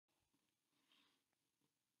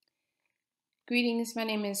Greetings, my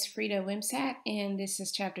name is Frida Wimsatt, and this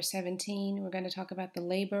is Chapter 17. We're going to talk about the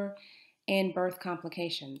labor and birth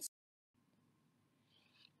complications.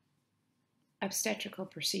 Obstetrical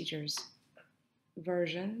procedures,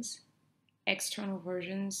 versions, external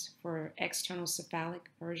versions for external cephalic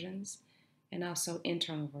versions, and also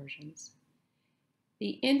internal versions.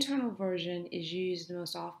 The internal version is used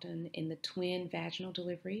most often in the twin vaginal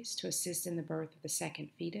deliveries to assist in the birth of the second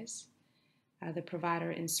fetus. The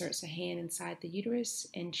provider inserts a hand inside the uterus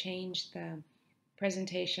and changes the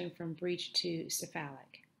presentation from breech to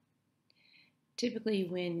cephalic. Typically,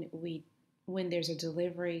 when there's a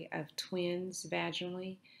delivery of twins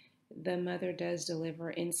vaginally, the mother does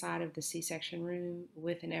deliver inside of the C-section room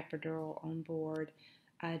with an epidural on board,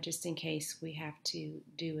 just in case we have to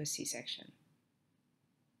do a C-section.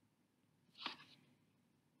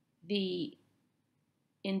 The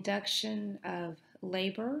induction of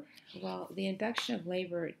labor. Well, the induction of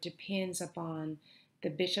labor depends upon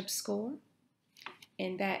the Bishop score,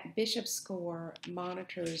 and that Bishop score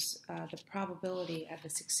monitors the probability of a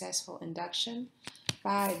successful induction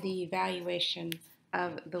by the evaluation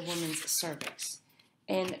of the woman's cervix.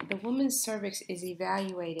 And the woman's cervix is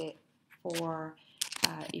evaluated for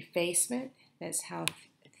effacement. That's how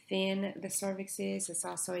thin the cervix is. It's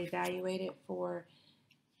also evaluated for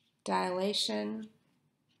dilation,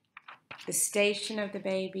 the station of the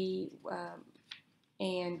baby,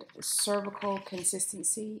 and cervical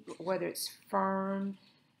consistency, whether it's firm,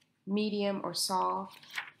 medium, or soft,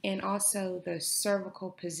 and also the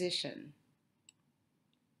cervical position,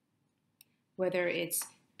 whether it's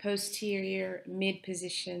posterior, mid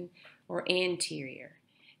position, or anterior.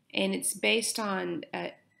 And it's based on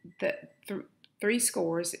the three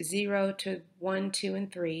scores, 0 to 1, 2,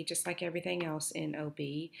 and 3, just like everything else in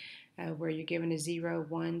OB. Where you're given a 0,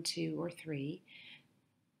 1, 2, or 3.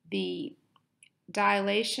 The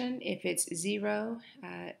dilation, if it's 0,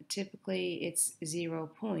 typically it's 0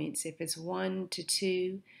 points. If it's 1 to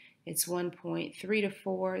 2, it's 1 point. 3 to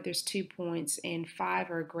 4, there's 2 points. And 5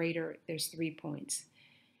 or greater, there's 3 points.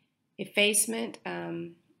 Effacement,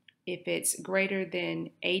 if it's greater than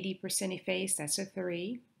 80% effaced, that's a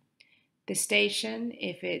 3. The station,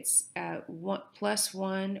 if it's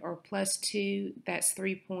 +1 or +2, that's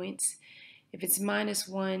 3 points. If it's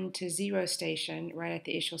 -1 to 0 station, right at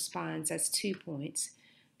the ischial spines, that's 2 points.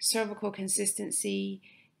 Cervical consistency,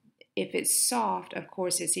 if it's soft, of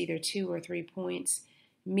course, it's either 2 or 3 points.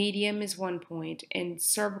 Medium is 1 point. And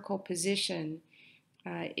cervical position,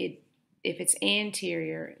 if it's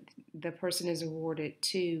anterior, the person is awarded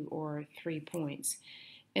 2 or 3 points.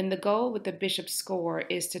 And the goal with the Bishop score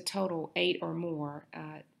is to total 8 or more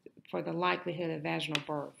for the likelihood of vaginal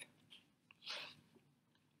birth.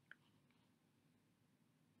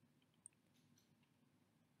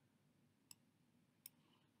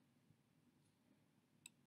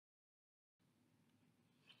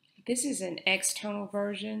 This is an external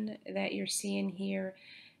version that you're seeing here,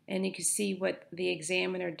 and you can see what the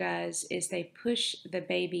examiner does is they push the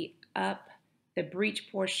baby up, the breech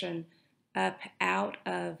portion up out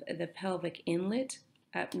of the pelvic inlet,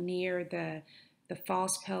 up near the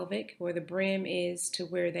false pelvic, where the brim is, to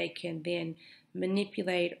where they can then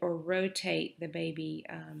manipulate or rotate the baby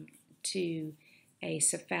to a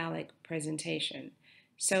cephalic presentation.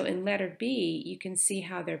 So in letter B, you can see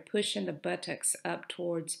how they're pushing the buttocks up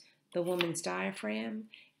towards the woman's diaphragm,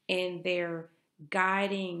 and they're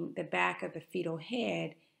guiding the back of the fetal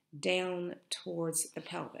head down towards the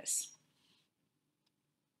pelvis.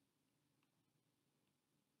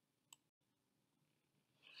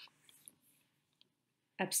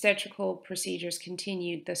 Obstetrical procedures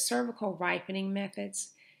continued. The cervical ripening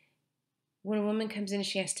methods. When a woman comes in,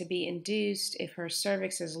 she has to be induced. If her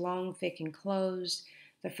cervix is long, thick, and closed,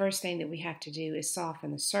 the first thing that we have to do is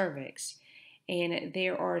soften the cervix. And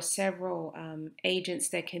there are several agents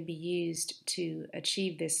that can be used to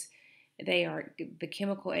achieve this. The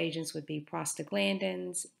chemical agents would be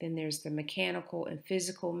prostaglandins, then there's the mechanical and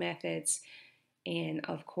physical methods, and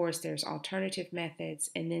of course there's alternative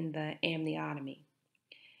methods, and then the amniotomy.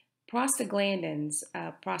 Prostaglandins,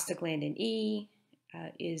 prostaglandin E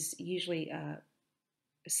is usually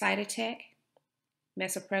Cytotec,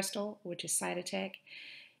 misoprostol, which is Cytotec.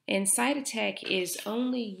 And Cytotec is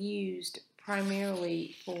only used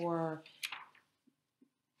primarily for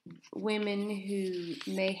women who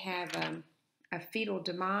may have a fetal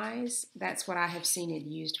demise. That's what I have seen it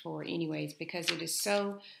used for anyways, because it is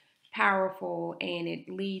so powerful and it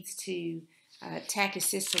leads to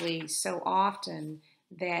tachycystole so often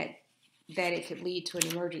that it could lead to an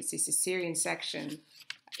emergency cesarean section.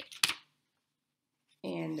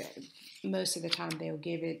 And most of the time they'll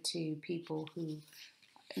give it to people who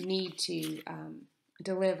need to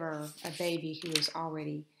deliver a baby who is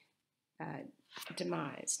already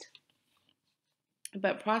demised.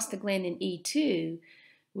 But prostaglandin E2,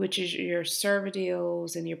 which is your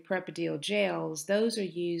Cervidils and your Prepidil gels, those are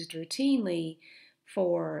used routinely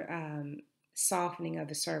for softening of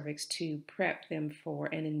the cervix to prep them for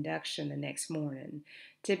an induction the next morning.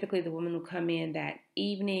 Typically, the woman will come in that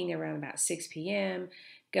evening around about 6 p.m.,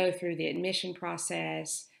 go through the admission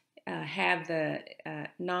process, have the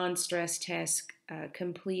non-stress test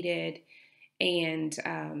completed, and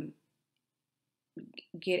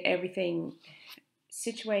get everything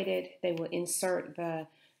situated. They will insert the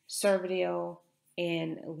Cervidil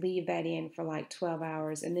and leave that in for like 12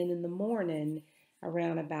 hours. And then in the morning,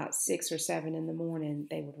 around about 6 or 7 in the morning,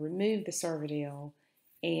 they would remove the Cervidil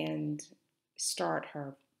and start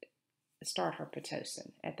her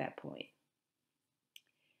Pitocin at that point.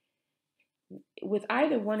 With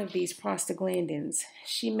either one of these prostaglandins,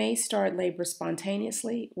 she may start labor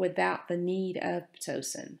spontaneously without the need of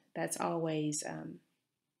Pitocin. That's always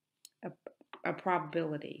a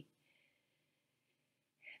probability.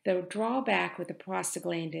 The drawback with the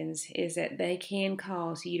prostaglandins is that they can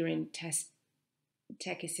cause uterine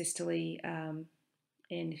tachysystole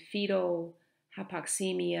and fetal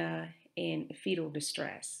hypoxemia and fetal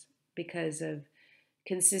distress because of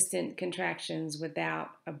consistent contractions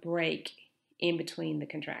without a break in between the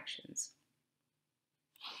contractions.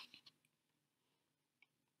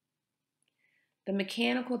 The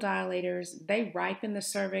mechanical dilators, they ripen the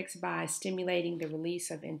cervix by stimulating the release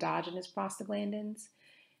of endogenous prostaglandins.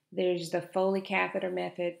 There's the Foley catheter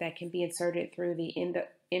method that can be inserted through the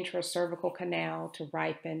intracervical canal to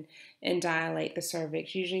ripen and dilate the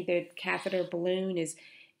cervix. Usually the catheter balloon is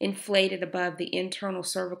inflated above the internal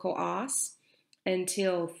cervical os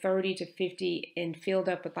until 30 to 50 and filled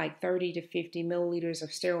up with like 30 to 50 milliliters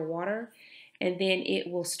of sterile water. And then it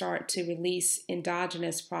will start to release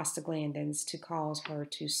endogenous prostaglandins to cause her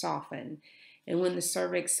to soften. And when the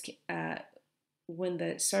cervix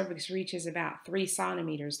reaches about 3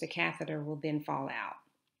 centimeters, the catheter will then fall out.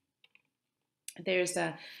 There's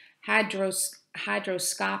a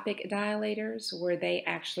hydroscopic dilators where they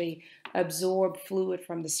actually absorb fluid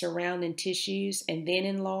from the surrounding tissues and then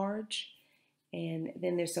enlarge. And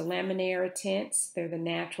then there's the laminaire tents. They're the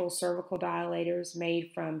natural cervical dilators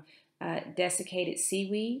made from desiccated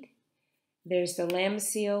seaweed. There's the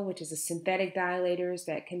Lamisil, which is a synthetic dilators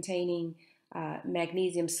that containing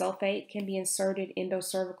magnesium sulfate can be inserted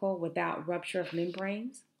endocervical without rupture of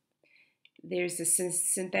membranes. There's the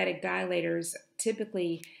synthetic dilators.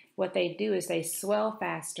 Typically, what they do is they swell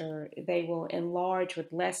faster. They will enlarge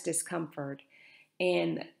with less discomfort,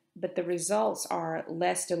 but the results are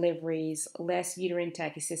less deliveries, less uterine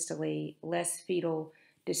tachysystole, less fetal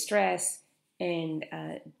distress,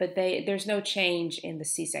 but there's no change in the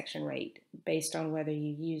C-section rate based on whether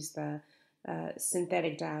you use the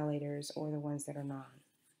synthetic dilators or the ones that are non.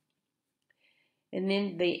 And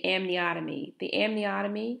then the amniotomy. The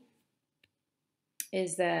amniotomy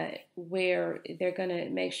is where they're going to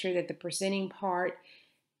make sure that the presenting part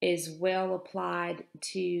is well applied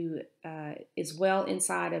to, is well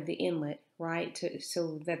inside of the inlet, right?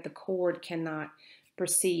 So that the cord cannot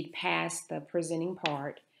proceed past the presenting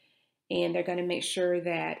part. And they're going to make sure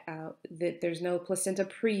that there's no placenta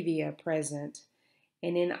previa present.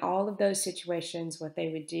 And in all of those situations, what they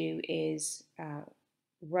would do is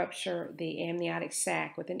rupture the amniotic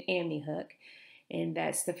sac with an amni hook. And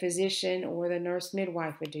that's the physician or the nurse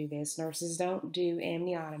midwife would do this. Nurses don't do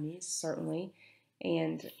amniotomies, certainly.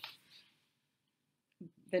 And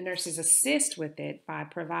the nurses assist with it by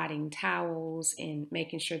providing towels and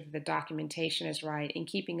making sure that the documentation is right and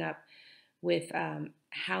keeping up with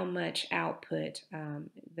how much output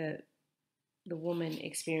the woman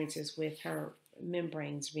experiences with her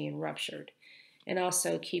membranes being ruptured. And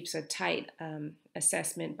also keeps a tight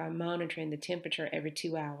assessment by monitoring the temperature every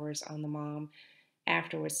 2 hours on the mom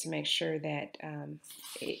afterwards to make sure that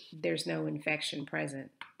there's no infection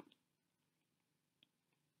present.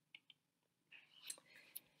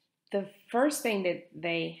 The first thing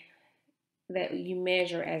that you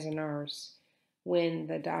measure as a nurse when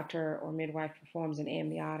the doctor or midwife performs an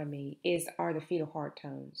amniotomy are the fetal heart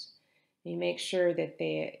tones. You make sure that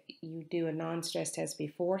you do a non-stress test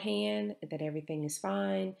beforehand, that everything is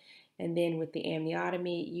fine, and then with the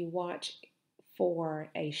amniotomy, you watch for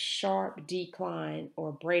a sharp decline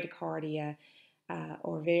or bradycardia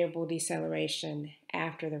or variable deceleration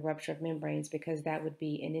after the rupture of membranes, because that would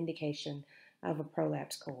be an indication of a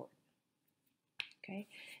prolapse cord. Okay.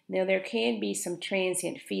 Now there can be some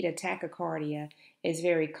transient feta tachycardia is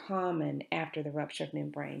very common after the rupture of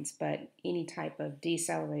membranes, but any type of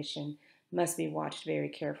deceleration must be watched very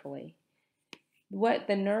carefully. What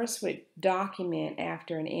the nurse would document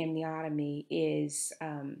after an amniotomy is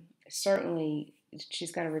certainly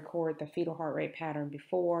she's going to record the fetal heart rate pattern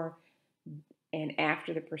before and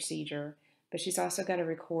after the procedure, but she's also going to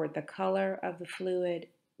record the color of the fluid,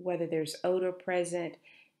 whether there's odor present,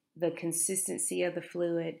 the consistency of the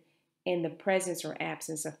fluid, and the presence or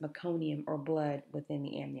absence of meconium or blood within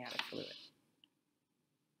the amniotic fluid.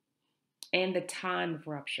 And the time of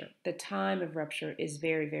rupture. The time of rupture is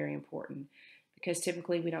very, very important because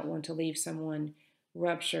typically we don't want to leave someone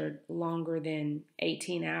ruptured longer than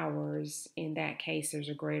 18 hours. In that case, there's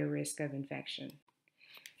a greater risk of infection.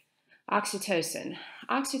 Oxytocin.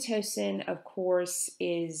 Oxytocin, of course,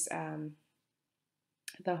 is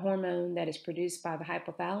the hormone that is produced by the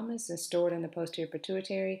hypothalamus and stored in the posterior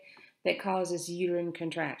pituitary that causes uterine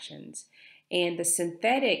contractions. And the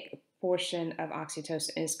synthetic portion of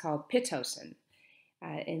oxytocin is called pitocin.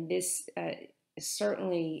 And this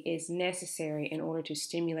certainly is necessary in order to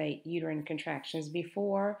stimulate uterine contractions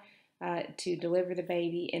before to deliver the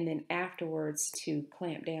baby, and then afterwards to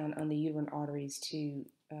clamp down on the uterine arteries to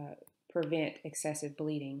prevent excessive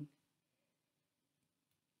bleeding.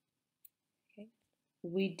 Okay.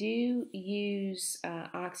 We do use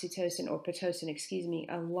oxytocin or pitocin,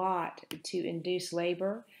 a lot to induce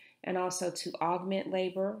labor and also to augment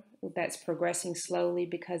labor that's progressing slowly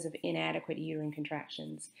because of inadequate uterine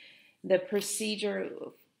contractions. The procedure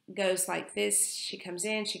goes like this. She comes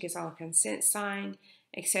in, she gets all her consent signed,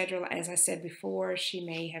 etc. As I said before, she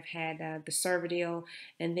may have had the Cervidil,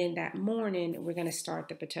 and then that morning we're going to start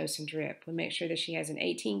the Pitocin drip. We make sure that she has an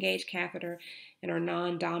 18-gauge catheter in her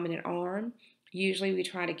non-dominant arm. Usually we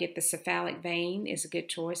try to get the cephalic vein. Is a good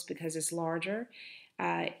choice because it's larger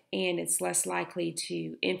and it's less likely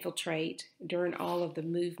to infiltrate during all of the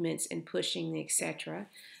movements and pushing, etc.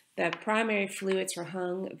 The primary fluids are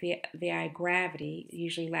hung via gravity,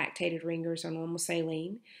 usually lactated ringers or normal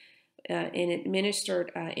saline. And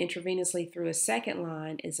administered intravenously through a second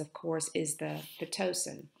line is the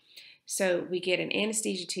Pitocin. So we get an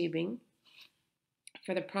anesthesia tubing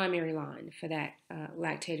for the primary line for that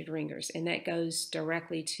lactated ringers, and that goes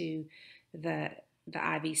directly to the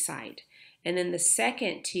IV site. And then the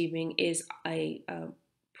second tubing is a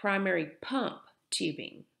primary pump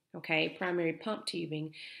tubing. Okay, primary pump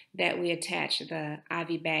tubing that we attach the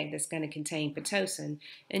IV bag that's going to contain Pitocin,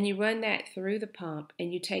 and you run that through the pump,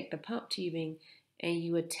 and you take the pump tubing and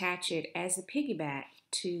you attach it as a piggyback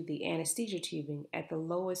to the anesthesia tubing at the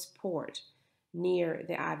lowest port near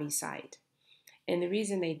the IV site. And the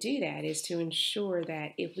reason they do that is to ensure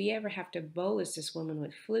that if we ever have to bolus this woman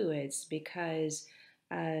with fluids because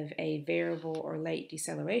of a variable or late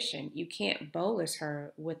deceleration, you can't bolus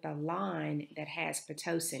her with a line that has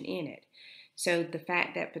Pitocin in it. So the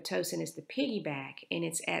fact that Pitocin is the piggyback and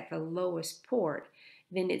it's at the lowest port,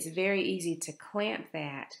 then it's very easy to clamp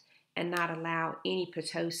that and not allow any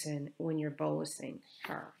Pitocin when you're bolusing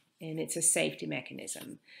her. And it's a safety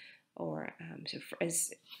mechanism, or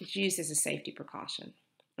it's used as a safety precaution.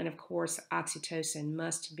 And of course, oxytocin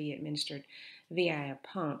must be administered via a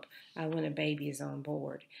pump when a baby is on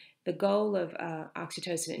board. The goal of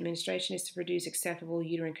oxytocin administration is to produce acceptable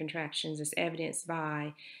uterine contractions as evidenced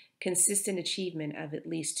by consistent achievement of at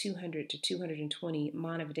least 200 to 220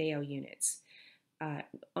 Montevideo units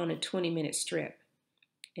on a 20-minute strip.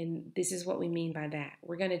 And this is what we mean by that.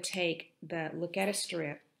 We're going to look at a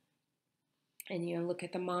strip, and you look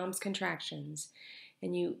at the mom's contractions,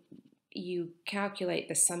 and you calculate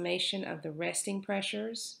the summation of the resting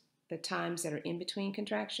pressures, the times that are in between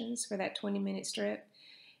contractions for that 20-minute strip,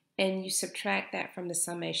 and you subtract that from the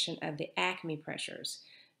summation of the acme pressures,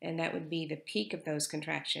 and that would be the peak of those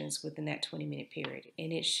contractions within that 20-minute period.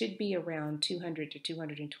 And it should be around 200 to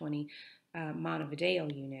 220 Montevideo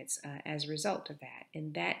units as a result of that.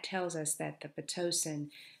 And that tells us that the Pitocin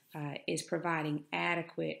is providing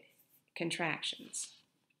adequate contractions.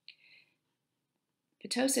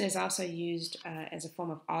 Pitocin is also used as a form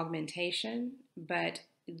of augmentation, but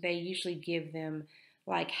they usually give them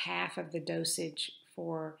like half of the dosage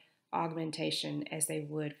for augmentation as they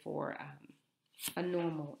would for a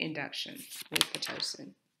normal induction with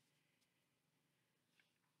Pitocin.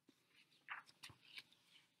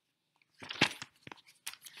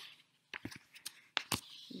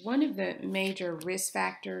 One of the major risk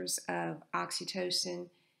factors of oxytocin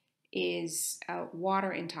is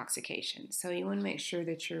water intoxication. So you want to make sure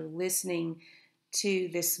that you're listening to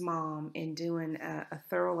this mom and doing a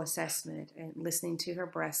thorough assessment and listening to her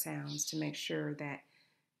breath sounds to make sure that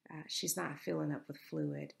she's not filling up with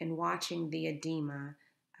fluid, and watching the edema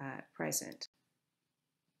present.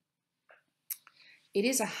 It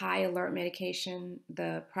is a high alert medication.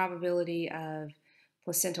 The probability of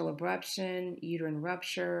placental abruption, uterine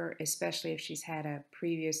rupture, especially if she's had a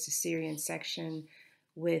previous cesarean section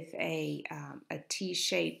with a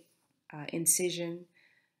T-shaped incision.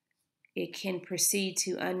 It can proceed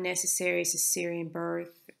to unnecessary cesarean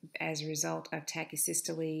birth as a result of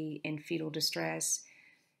tachysystole and fetal distress.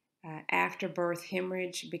 After birth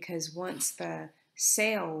hemorrhage, because once the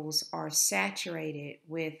cells are saturated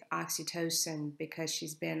with oxytocin because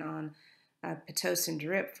she's been on a Pitocin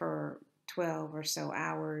drip for 12 or so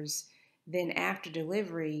hours, then after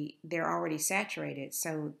delivery they're already saturated,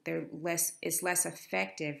 so it's less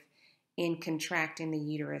effective in contracting the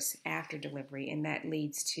uterus after delivery, and that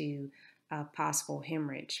leads to possible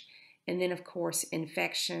hemorrhage. And then of course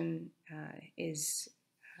infection is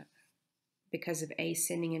because of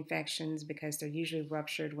ascending infections, because they're usually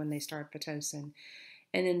ruptured when they start Pitocin.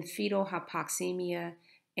 And then fetal hypoxemia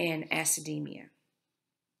and acidemia,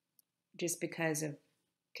 just because of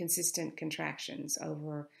consistent contractions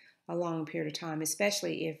over a long period of time,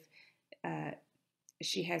 especially if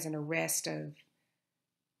she has an arrest of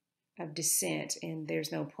descent and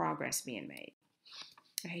there's no progress being made.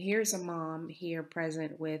 Here's a mom here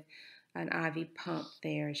present with an IV pump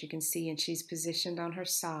there, as you can see, and she's positioned on her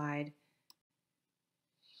side.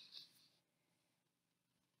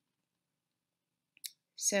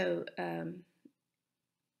 So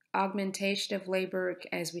augmentation of labor,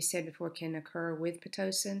 as we said before, can occur with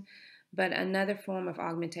Pitocin, but another form of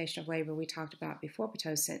augmentation of labor we talked about before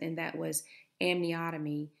Pitocin, and that was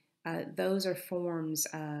amniotomy. Those are forms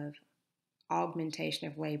of augmentation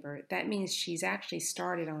of labor. That means she's actually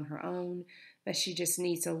started on her own, but she just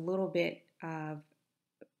needs a little bit of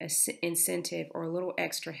incentive or a little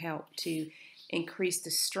extra help to increase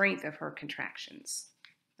the strength of her contractions.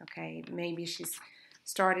 Okay, maybe she's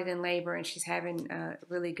started in labor and she's having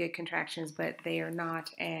really good contractions, but they are not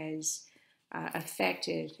as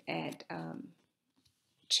effective at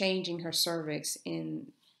changing her cervix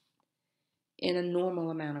in a normal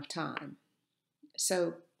amount of time.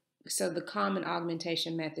 So the common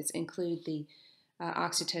augmentation methods include the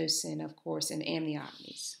oxytocin, of course, and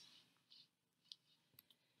amniotomies.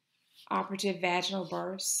 Operative vaginal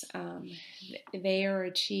births, they are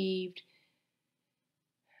achieved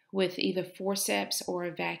with either forceps or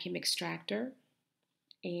a vacuum extractor.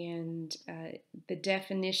 And the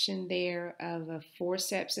definition there of a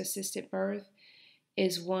forceps assisted birth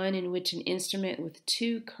is one in which an instrument with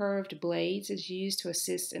two curved blades is used to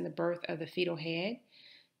assist in the birth of the fetal head.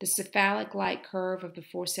 The cephalic-like curve of the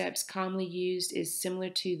forceps commonly used is similar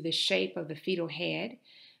to the shape of the fetal head,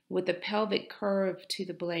 with the pelvic curve to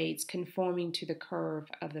the blades conforming to the curve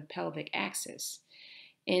of the pelvic axis.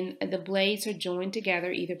 And the blades are joined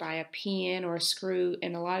together either by a pin or a screw,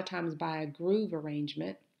 and a lot of times by a groove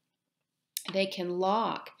arrangement. They can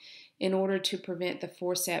lock in order to prevent the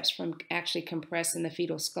forceps from actually compressing the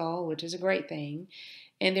fetal skull, which is a great thing.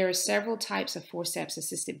 And there are several types of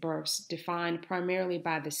forceps-assisted births defined primarily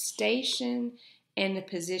by the station and the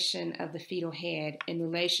position of the fetal head in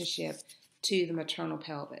relationship to the maternal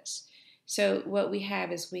pelvis. So what we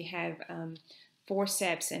have is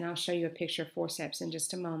forceps, and I'll show you a picture of forceps in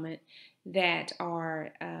just a moment, that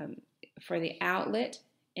are for the outlet,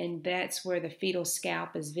 and that's where the fetal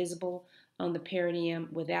scalp is visible on the perineum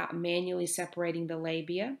without manually separating the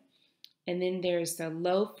labia. And then there's the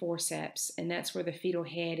low forceps, and that's where the fetal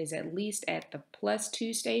head is at least at the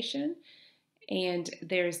 +2 station. And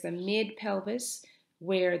there's the mid pelvis,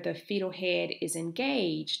 where the fetal head is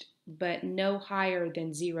engaged, but no higher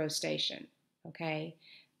than 0 station, okay?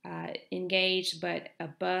 Engaged, but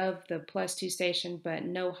above the +2 station, but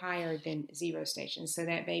no higher than 0 station. So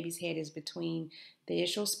that baby's head is between the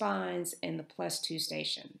ischial spines and the +2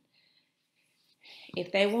 station.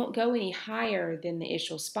 If they won't go any higher than the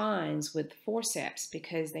ischial spines with forceps,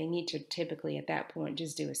 because they need to typically at that point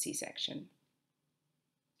just do a C-section.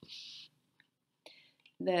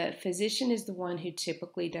 The physician is the one who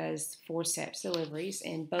typically does forceps deliveries,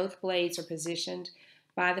 and both blades are positioned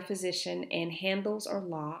by the physician and handles are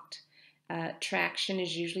locked. Traction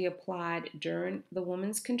is usually applied during the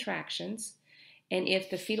woman's contractions, and if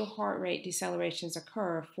the fetal heart rate decelerations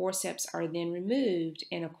occur, forceps are then removed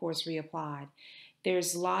and of course reapplied.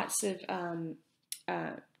 There's lots of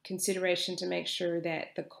consideration to make sure that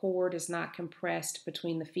the cord is not compressed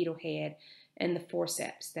between the fetal head and the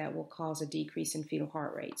forceps. That will cause a decrease in fetal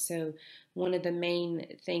heart rate. So one of the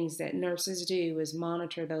main things that nurses do is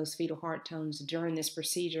monitor those fetal heart tones during this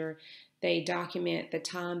procedure. They document the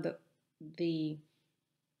time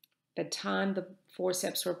the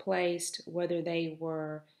forceps were placed, whether they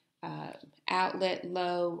were uh, outlet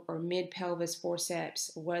low or mid pelvis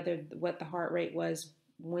forceps, what the heart rate was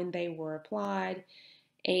when they were applied,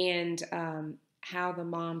 and how the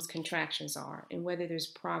mom's contractions are, and whether there's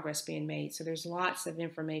progress being made. So there's lots of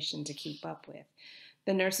information to keep up with.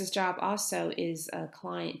 The nurse's job also is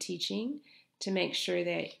client teaching, to make sure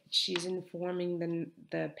that she's informing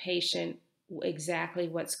the patient exactly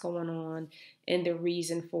what's going on and the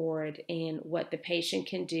reason for it, and what the patient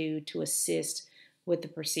can do to assist with the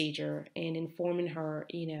procedure, and informing her,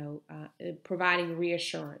 providing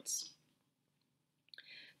reassurance.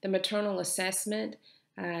 The maternal assessment,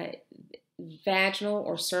 vaginal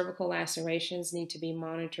or cervical lacerations need to be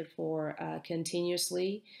monitored for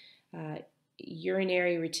continuously.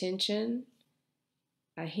 Urinary retention,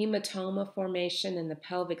 a hematoma formation in the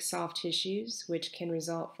pelvic soft tissues, which can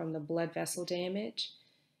result from the blood vessel damage,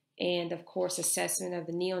 and of course assessment of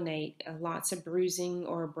the neonate, lots of bruising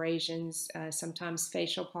or abrasions, sometimes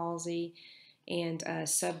facial palsy, and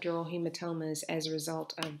subdural hematomas as a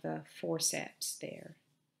result of the forceps there.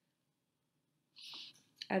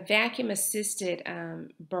 A vacuum-assisted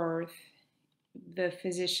birth, the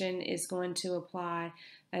physician is going to apply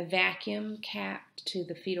a vacuum cap to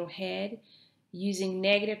the fetal head using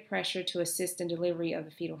negative pressure to assist in delivery of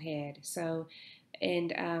the fetal head. So,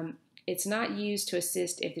 and it's not used to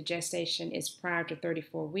assist if the gestation is prior to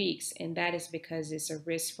 34 weeks, and that is because it's a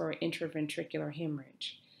risk for intraventricular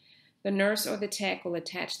hemorrhage. The nurse or the tech will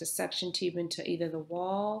attach the suction tube into either the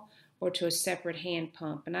wall or to a separate hand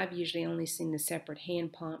pump, and I've usually only seen the separate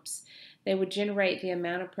hand pumps. They would generate the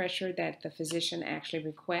amount of pressure that the physician actually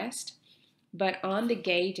requests, but on the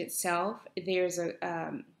gauge itself, there's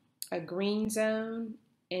a green zone,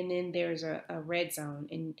 and then there's a red zone,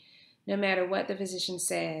 and no matter what the physician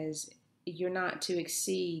says, you're not to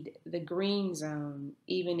exceed the green zone,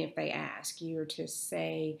 even if they ask. You're to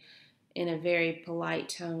say in a very polite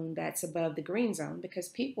tone that's above the green zone, because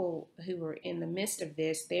people who are in the midst of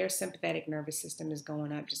this, their sympathetic nervous system is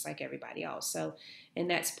going up just like everybody else. So, and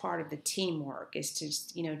that's part of the teamwork, is to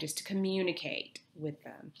just to communicate with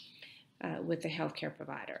them, with the healthcare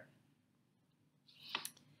provider.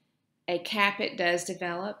 A caput does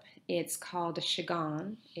develop. It's called a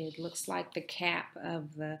chagan. It looks like the cap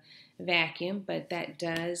of the vacuum, but that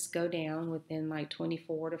does go down within like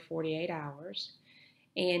 24 to 48 hours.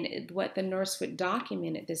 And what the nurse would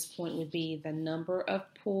document at this point would be the number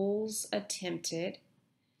of pulls attempted,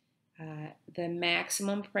 the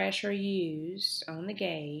maximum pressure used on the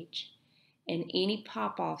gauge, and any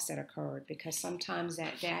pop-offs that occurred, because sometimes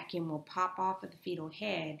that vacuum will pop off of the fetal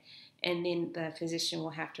head and then the physician will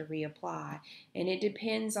have to reapply. And it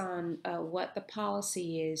depends on what the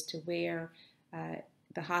policy is, to where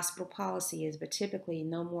the hospital policy is, but typically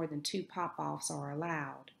no more than 2 pop-offs are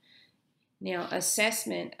allowed. Now,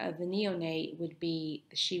 assessment of the neonate would be,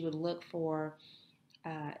 she would look for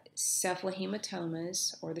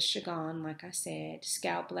cephalhematomas, or the chagan, like I said,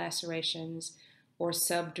 scalp lacerations, or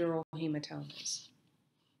subdural hematomas.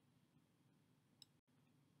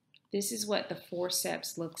 This is what the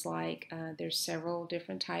forceps looks like. There's several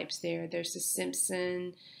different types there. There's the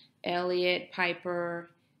Simpson, Elliott, Piper,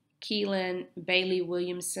 Keelan, Bailey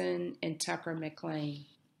Williamson, and Tucker McLean.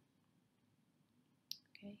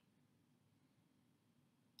 Okay.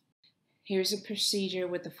 Here's a procedure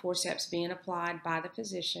with the forceps being applied by the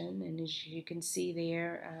physician, and as you can see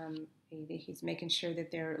there, he's making sure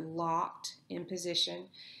that they're locked in position,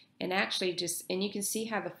 and actually and you can see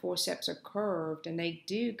how the forceps are curved, and they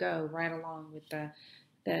do go right along with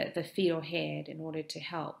the fetal head in order to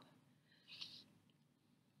help.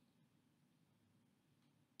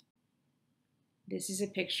 This is a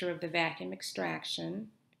picture of the vacuum extraction.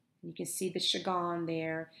 You can see the chagan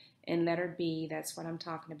there in letter B. That's what I'm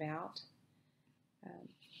talking about.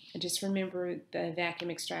 And just remember, the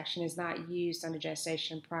vacuum extraction is not used under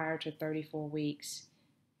gestation prior to 34 weeks.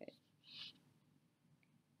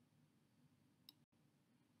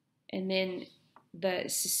 And then the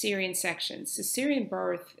cesarean section. Cesarean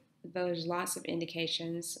birth, there's lots of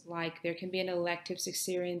indications, like there can be an elective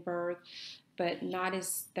cesarean birth, but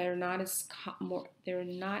they're not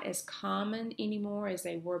as common anymore as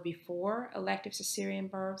they were before elective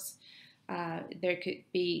cesarean births. There could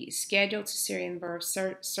be scheduled cesarean births,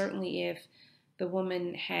 certainly if the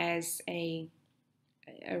woman has a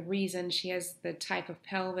reason. She has the type of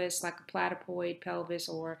pelvis, like a platypoid pelvis,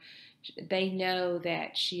 or they know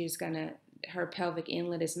that her pelvic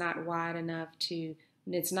inlet is not wide enough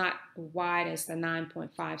it's not wide as the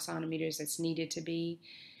 9.5 centimeters that's needed to be.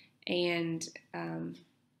 And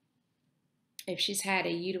if she's had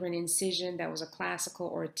a uterine incision that was a classical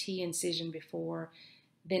or a T incision before,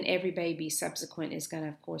 then every baby subsequent is going to,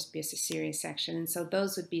 of course, be a cesarean section. And so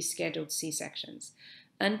those would be scheduled C-sections.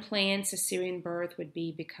 Unplanned cesarean birth would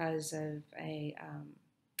be because of an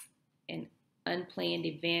unplanned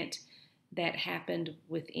event that happened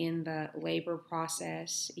within the labor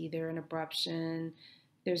process, either an abruption,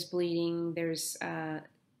 there's bleeding, there's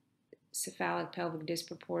cephalic pelvic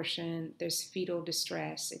disproportion, there's fetal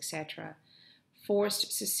distress, etc.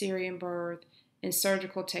 Forced cesarean birth, and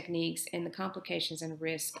surgical techniques, and the complications and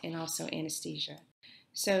risk, and also anesthesia.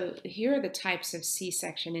 So here are the types of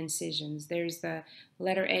C-section incisions. There's the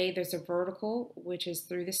letter A, there's a vertical, which is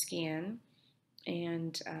through the skin,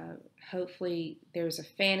 and hopefully there's a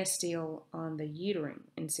phalansteal on the uterine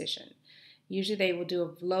incision. Usually they will do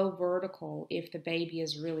a low vertical if the baby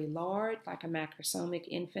is really large, like a macrosomic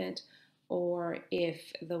infant, or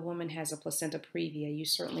if the woman has a placenta previa. You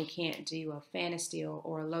certainly can't do a phalansteal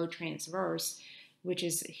or a low transverse, which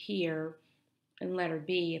is here in letter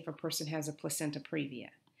B if a person has a placenta previa.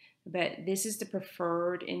 But this is the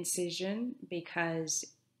preferred incision because,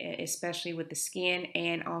 especially with the skin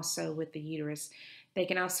and also with the uterus, they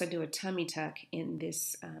can also do a tummy tuck in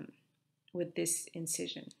this with this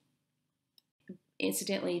incision.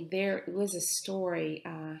 Incidentally, there was a story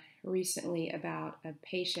recently about a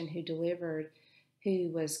patient who delivered who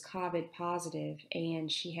was COVID positive,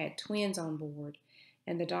 and she had twins on board.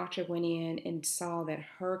 And the doctor went in and saw that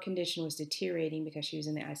her condition was deteriorating because she was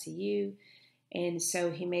in the ICU. And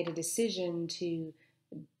so he made a decision to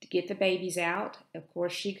get the babies out. Of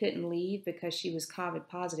course, she couldn't leave because she was COVID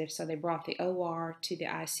positive, so they brought the OR to the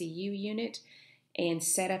ICU unit and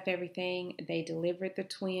set up everything. They delivered the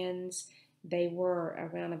twins. They were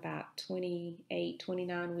around about 28,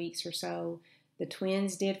 29 weeks or so. The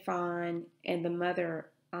twins did fine, and the mother,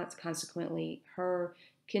 consequently, her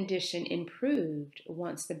condition improved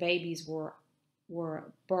once the babies were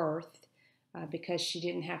birthed because she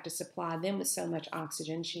didn't have to supply them with so much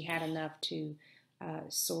oxygen. She had enough to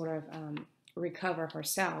recover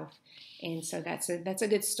herself. And so that's a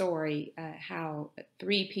good story, how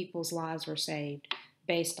 3 people's lives were saved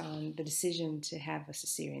based on the decision to have a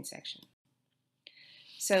cesarean section.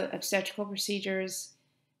 So obstetrical procedures,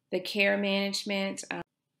 the care management,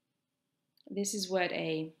 this is what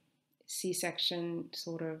a C-section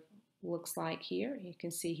sort of looks like here. You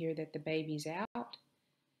can see here that the baby's out.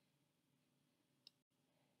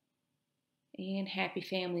 And happy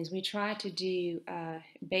families. We try to do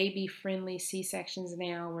baby-friendly C-sections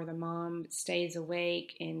now where the mom stays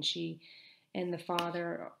awake and the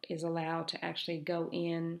father is allowed to actually go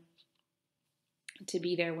in to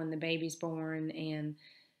be there when the baby's born, and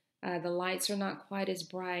the lights are not quite as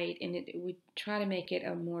bright, and we try to make it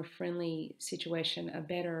a more friendly situation, a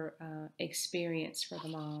better experience for the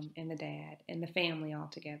mom and the dad and the family all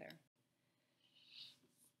together.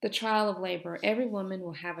 The trial of labor. Every woman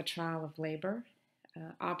will have a trial of labor.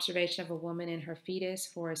 Observation of a woman and her fetus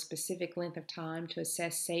for a specific length of time to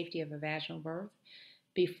assess safety of a vaginal birth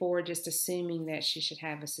before just assuming that she should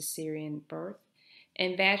have a cesarean birth.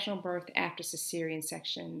 And vaginal birth after cesarean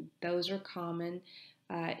section. Those are common,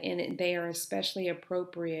 and they are especially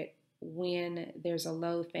appropriate when there's a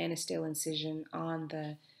low phalansteal incision on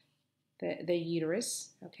the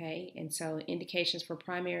uterus, okay? And so indications for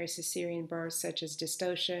primary cesarean birth such as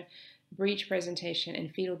dystocia, breech presentation,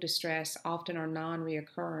 and fetal distress often are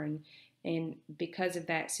non-reoccurring, and because of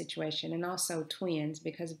that situation, and also twins,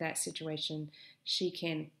 because of that situation, she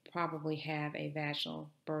can probably have a vaginal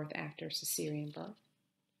birth after cesarean birth.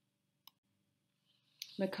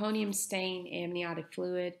 Meconium stain amniotic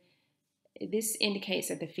fluid. This indicates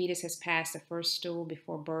that the fetus has passed the first stool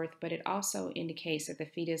before birth, but it also indicates that the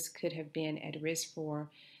fetus could have been at risk for,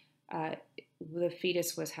 the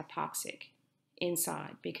fetus was hypoxic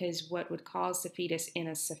inside, because what would cause the fetus in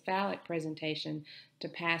a cephalic presentation to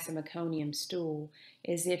pass a meconium stool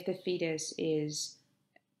is if the fetus is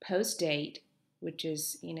post-date, which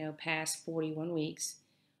is, past 41 weeks,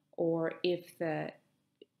 or if the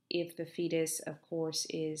fetus, of course,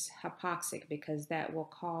 is hypoxic, because that will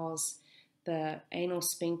cause the anal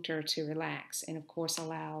sphincter to relax and, of course,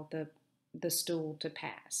 allow the stool to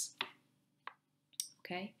pass.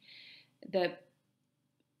 Okay? The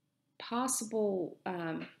possible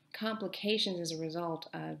complications as a result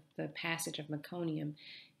of the passage of meconium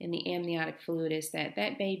in the amniotic fluid is that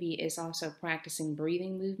baby is also practicing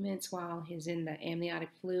breathing movements while he's in the amniotic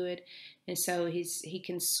fluid, and so he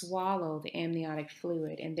can swallow the amniotic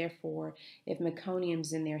fluid, and therefore if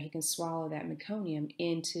meconium's in there, he can swallow that meconium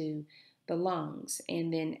into the lungs,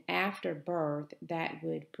 and then after birth that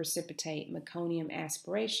would precipitate meconium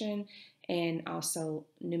aspiration and also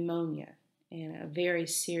pneumonia, and a very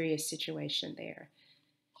serious situation there.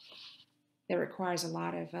 that requires a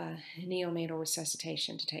lot of neonatal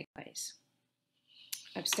resuscitation to take place.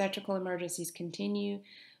 Obstetrical emergencies continue.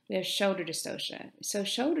 We have shoulder dystocia. So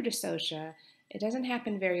shoulder dystocia, it doesn't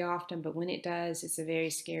happen very often, but when it does, it's a very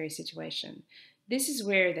scary situation. This is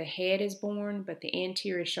where the head is born, but the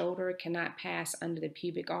anterior shoulder cannot pass under the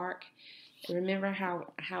pubic arc. Remember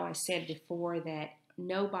how I said before that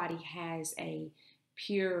nobody has a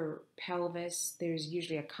pure pelvis. There's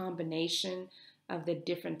usually a combination of the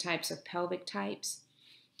different types of pelvic types.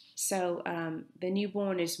 So the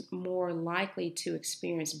newborn is more likely to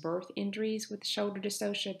experience birth injuries with shoulder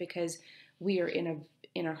dystocia because we are in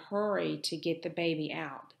a hurry to get the baby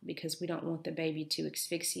out because we don't want the baby to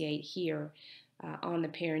asphyxiate here on the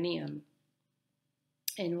perineum.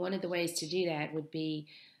 And one of the ways to do that would be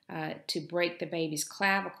to break the baby's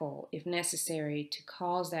clavicle if necessary to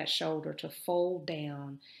cause that shoulder to fold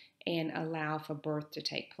down and allow for birth to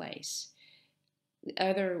take place.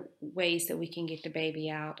 Other ways that we can get the baby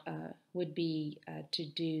out would be to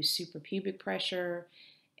do suprapubic pressure,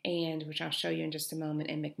 and which I'll show you in just a moment,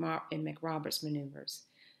 and McRoberts maneuvers.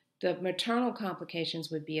 The maternal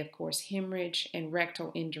complications would be, of course, hemorrhage and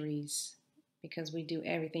rectal injuries, because we do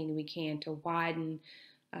everything we can to widen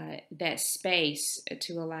that space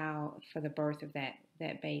to allow for the birth of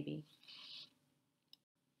that baby.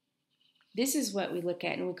 This is what we look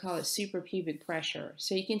at, and we call it suprapubic pressure.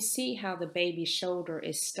 So you can see how the baby's shoulder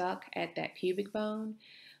is stuck at that pubic bone.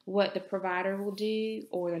 What the provider will do,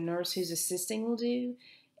 or the nurse who's assisting will do,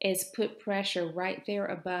 is put pressure right there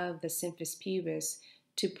above the symphysis pubis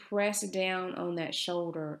to press down on that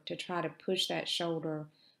shoulder to try to push that shoulder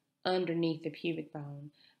underneath the pubic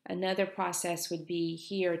bone. Another process would be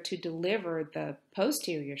here to deliver the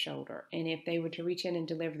posterior shoulder. And if they were to reach in and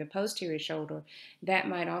deliver the posterior shoulder, that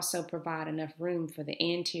might also provide enough room for the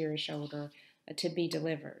anterior shoulder to be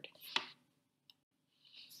delivered.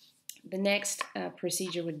 The next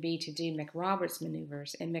procedure would be to do McRoberts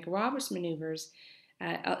maneuvers. And McRoberts maneuvers,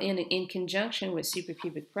 in conjunction with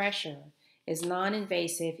suprapubic pressure, is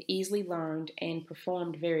non-invasive, easily learned, and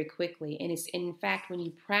performed very quickly. And it's, in fact, when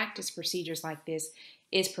you practice procedures like this,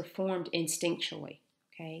 it's performed instinctually.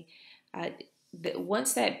 Okay,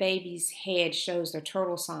 once that baby's head shows the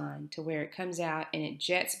turtle sign to where it comes out and it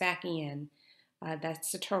jets back in,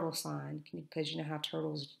 that's the turtle sign, because you know how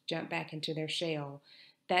turtles jump back into their shell.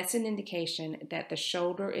 That's an indication that the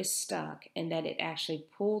shoulder is stuck and that it actually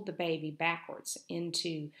pulled the baby backwards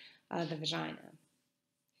into the vagina.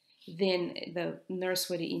 Then the nurse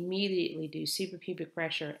would immediately do suprapubic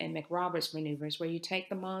pressure and McRoberts maneuvers, where you take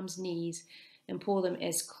the mom's knees and pull them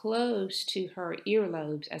as close to her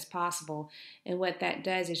earlobes as possible. And what that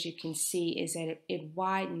does, as you can see, is that it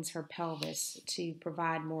widens her pelvis to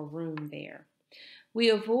provide more room there. We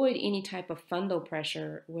avoid any type of fundal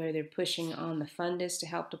pressure where they're pushing on the fundus to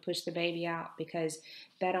help to push the baby out, because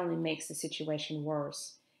that only makes the situation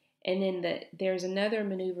worse. And then there's another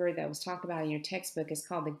maneuver that was talked about in your textbook. It's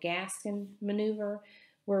called the Gaskin maneuver,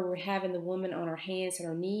 where we're having the woman on her hands and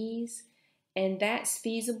her knees. And that's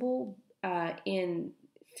feasible in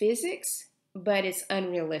physics, but it's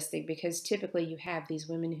unrealistic because typically you have these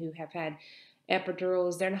women who have had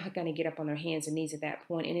epidurals. They're not going to get up on their hands and knees at that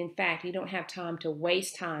point. And in fact, you don't have time to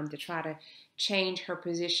waste time to try to change her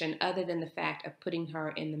position other than the fact of putting her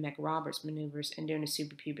in the McRoberts maneuvers and doing a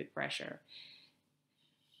suprapubic pressure.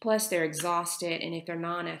 Plus, they're exhausted, and if they're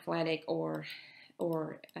non-athletic or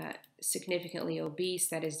significantly obese,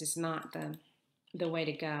 that is just not the way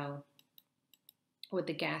to go with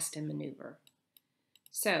the Gaston maneuver.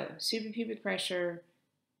 So, suprapubic pressure,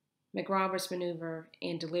 McRoberts maneuver,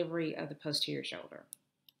 and delivery of the posterior shoulder.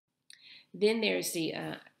 Then there's the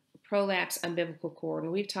prolapse umbilical cord,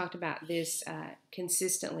 and we've talked about this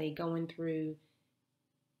consistently going through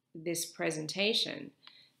this presentation.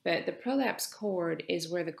 But the prolapse cord is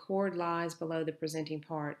where the cord lies below the presenting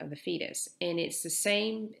part of the fetus. And it's the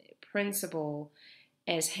same principle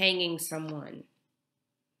as hanging someone,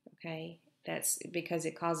 okay? That's because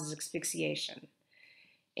it causes asphyxiation.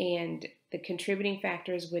 And the contributing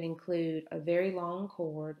factors would include a very long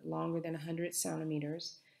cord, longer than 100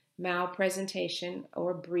 centimeters, malpresentation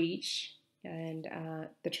or breach, and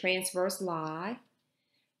the transverse lie,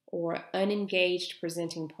 or unengaged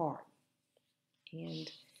presenting part. And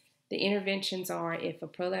the interventions are, if a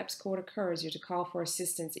prolapse cord occurs, you're to call for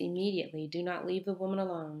assistance immediately. Do not leave the woman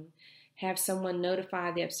alone. Have someone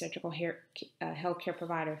notify the obstetrical healthcare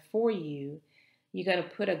provider for you. You're going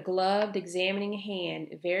to put a gloved examining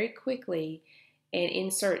hand very quickly and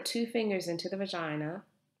insert 2 fingers into the vagina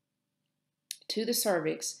to the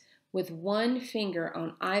cervix with 1 finger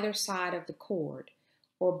on either side of the cord,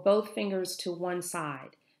 or both fingers to one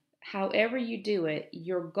side. However you do it,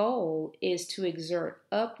 your goal is to exert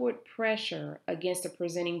upward pressure against the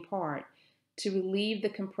presenting part to relieve the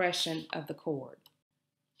compression of the cord.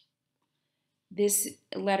 This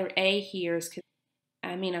letter A here is,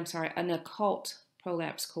 an occult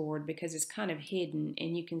prolapse cord because it's kind of hidden,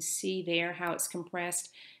 and you can see there how it's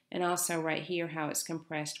compressed, and also right here how it's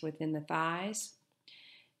compressed within the thighs.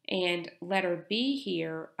 And letter B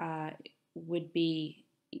here would be,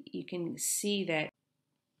 you can see that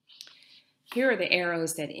here are the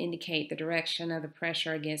arrows that indicate the direction of the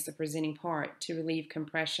pressure against the presenting part to relieve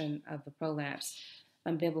compression of the prolapse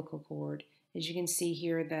umbilical cord. As you can see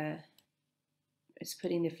here, it's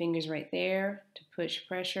putting the fingers right there to push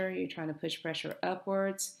pressure. You're trying to push pressure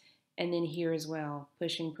upwards, and then here as well,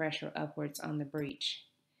 pushing pressure upwards on the breech.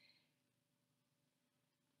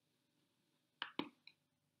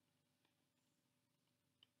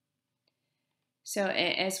 So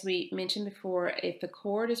as we mentioned before, if the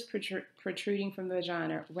cord is protruding from the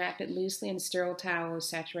vagina, wrap it loosely in a sterile towel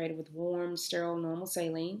saturated with warm, sterile, normal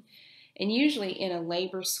saline. And usually in a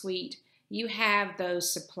labor suite, you have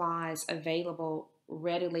those supplies available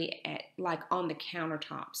readily like on the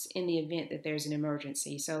countertops in the event that there's an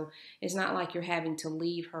emergency. So it's not like you're having to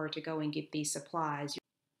leave her to go and get these supplies.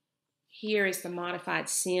 Here is the modified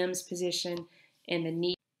Sims position and the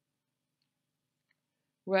knee.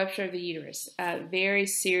 Rupture of the uterus, very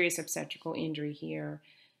serious obstetrical injury here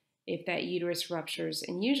if that uterus ruptures.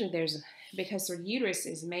 And usually because the uterus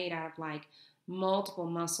is made out of like multiple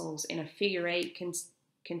muscles in a figure 8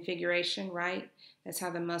 configuration, right? That's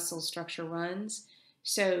how the muscle structure runs.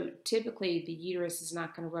 So typically the uterus is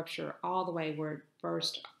not going to rupture all the way where it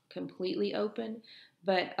burst completely open,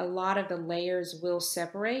 but a lot of the layers will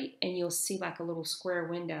separate, and you'll see like a little square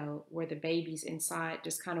window where the baby's inside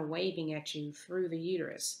just kind of waving at you through the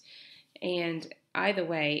uterus. And either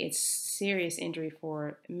way, it's serious injury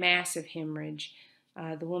for massive hemorrhage.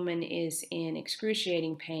 The woman is in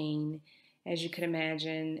excruciating pain, as you could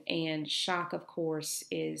imagine, and shock, of course,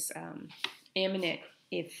 is imminent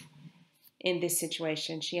if in this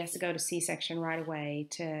situation. She has to go to C-section right away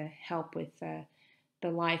to help with the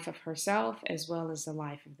life of herself as well as the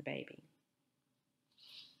life of the baby.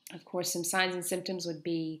 Of course, some signs and symptoms would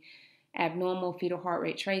be abnormal fetal heart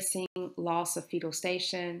rate tracing, loss of fetal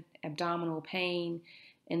station, abdominal pain,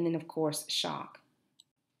 and then, of course, shock.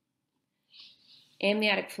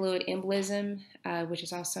 Amniotic fluid embolism, which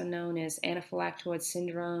is also known as anaphylactoid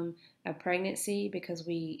syndrome of pregnancy, because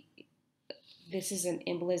this is an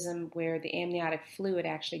embolism where the amniotic fluid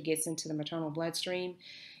actually gets into the maternal bloodstream,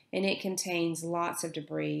 and it contains lots of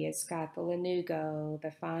debris. It's got the lanugo,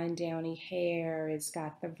 the fine downy hair, it's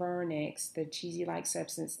got the vernix, the cheesy-like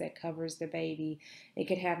substance that covers the baby. It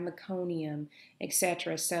could have meconium,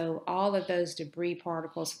 etc. So all of those debris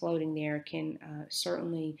particles floating there can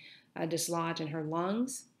certainly dislodge in her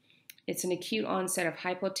lungs. It's an acute onset of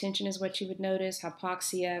hypotension is what you would notice,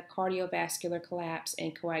 hypoxia, cardiovascular collapse,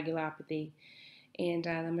 and coagulopathy. And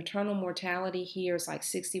the maternal mortality here is like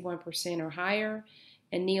 61% or higher,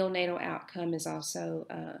 and neonatal outcome is also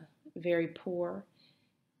very poor.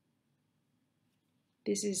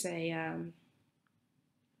 This is a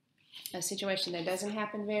situation that doesn't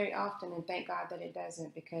happen very often, and thank God that it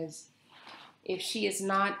doesn't, because if she is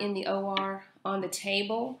not in the OR, on the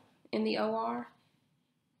table in the OR,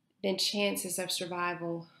 then chances of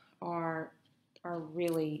survival are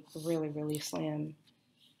really, really, really slim.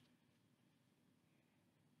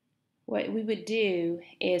 What we would do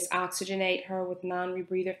is oxygenate her with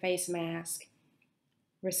non-rebreather face mask,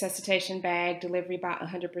 resuscitation bag, delivery by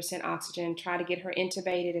 100% oxygen, try to get her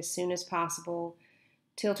intubated as soon as possible,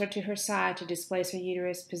 tilt her to her side to displace her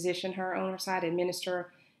uterus, position her on her side,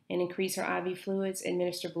 administer and increase her IV fluids,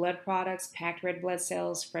 administer blood products, packed red blood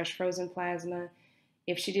cells, fresh frozen plasma.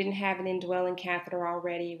 If she didn't have an indwelling catheter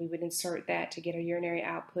already, we would insert that to get her urinary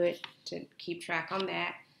output, to keep track on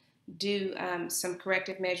that. Do some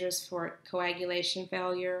corrective measures for coagulation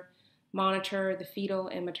failure, monitor the fetal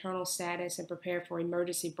and maternal status, and prepare for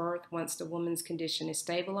emergency birth once the woman's condition is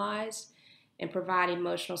stabilized, and provide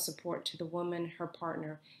emotional support to the woman, her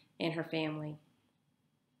partner, and her family.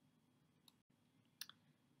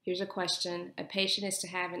 Here's a question. A patient is to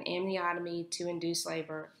have an amniotomy to induce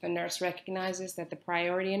labor. The nurse recognizes that the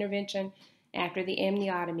priority intervention after the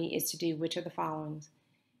amniotomy is to do which of the following?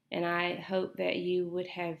 And I hope that you would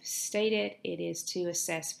have stated it is to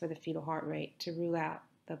assess for the fetal heart rate to rule out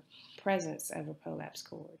the presence of a prolapse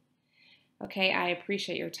cord. Okay, I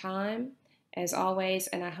appreciate your time as always,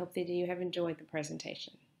 and I hope that you have enjoyed the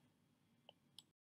presentation.